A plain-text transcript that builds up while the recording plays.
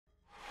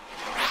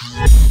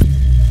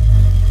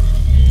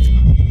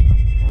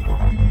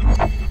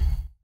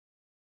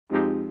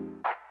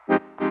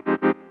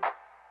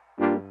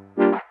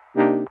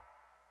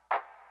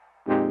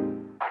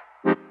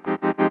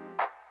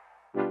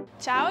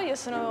Ciao, io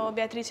sono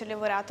Beatrice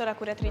Levorato, la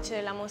curatrice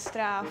della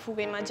mostra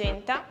Fughe in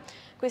Magenta.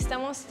 Questa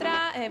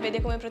mostra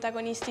vede come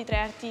protagonisti tre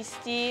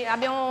artisti.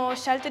 Abbiamo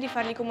scelto di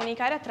farli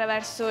comunicare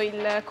attraverso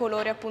il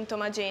colore appunto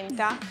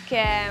magenta,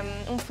 che è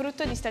un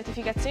frutto di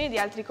stratificazioni di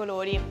altri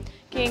colori,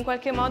 che in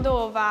qualche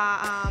modo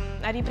va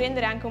a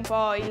riprendere anche un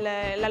po'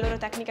 la loro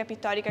tecnica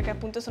pittorica, che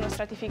appunto sono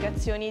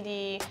stratificazioni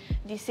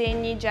di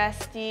segni,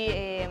 gesti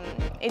e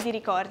di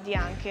ricordi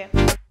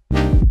anche.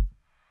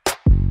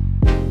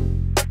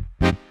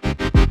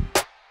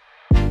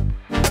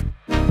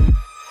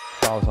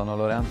 Ciao, sono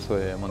Lorenzo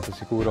e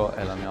Montesicuro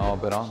è la mia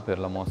opera per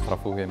la mostra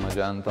Fughe in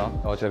Magenta.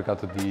 Ho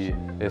cercato di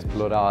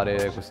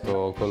esplorare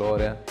questo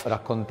colore,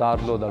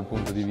 raccontarlo dal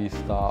punto di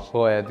vista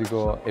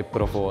poetico e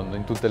profondo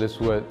in tutte le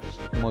sue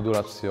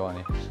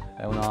modulazioni.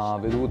 È una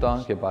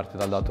veduta che parte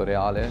dal dato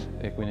reale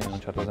e quindi in un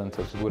certo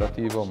senso è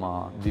figurativo,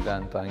 ma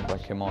diventa in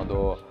qualche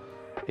modo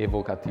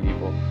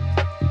evocativo.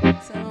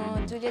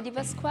 Sono Giulia di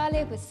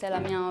Pasquale, questa è la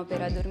mia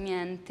opera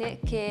Dormiente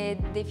che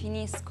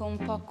definisco un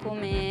po'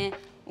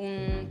 come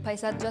un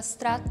paesaggio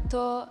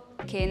astratto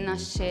che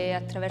nasce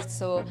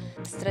attraverso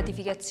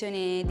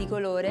stratificazioni di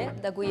colore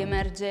da cui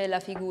emerge la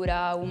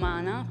figura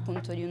umana,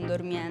 appunto di un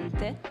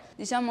dormiente.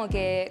 Diciamo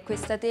che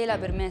questa tela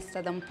per me è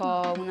stata un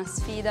po' una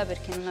sfida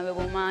perché non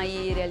avevo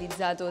mai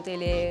realizzato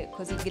tele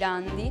così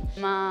grandi,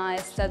 ma è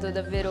stato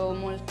davvero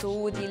molto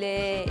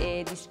utile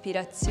e di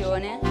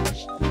ispirazione.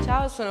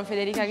 Ciao, sono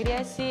Federica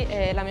Griesi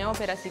e la mia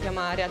opera si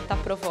chiama Realtà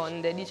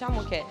profonde.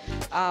 Diciamo che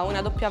ha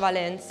una doppia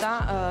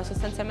valenza,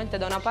 sostanzialmente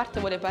da una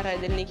parte vuole parlare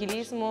del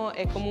nichilismo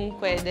e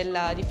comunque della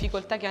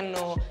difficoltà che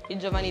hanno i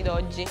giovani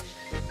d'oggi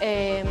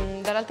e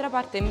dall'altra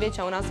parte invece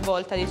ha una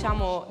svolta,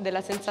 diciamo,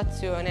 della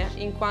sensazione,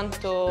 in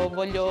quanto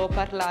voglio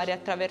parlare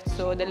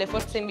attraverso delle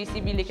forze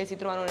invisibili che si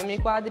trovano nei miei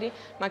quadri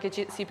ma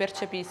che si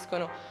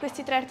percepiscono.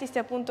 Questi tre artisti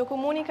appunto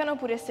comunicano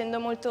pur essendo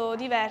molto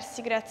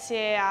diversi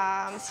grazie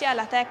sia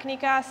alla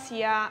tecnica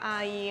sia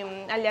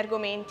agli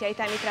argomenti, ai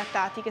temi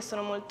trattati che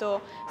sono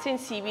molto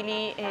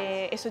sensibili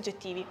e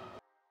soggettivi.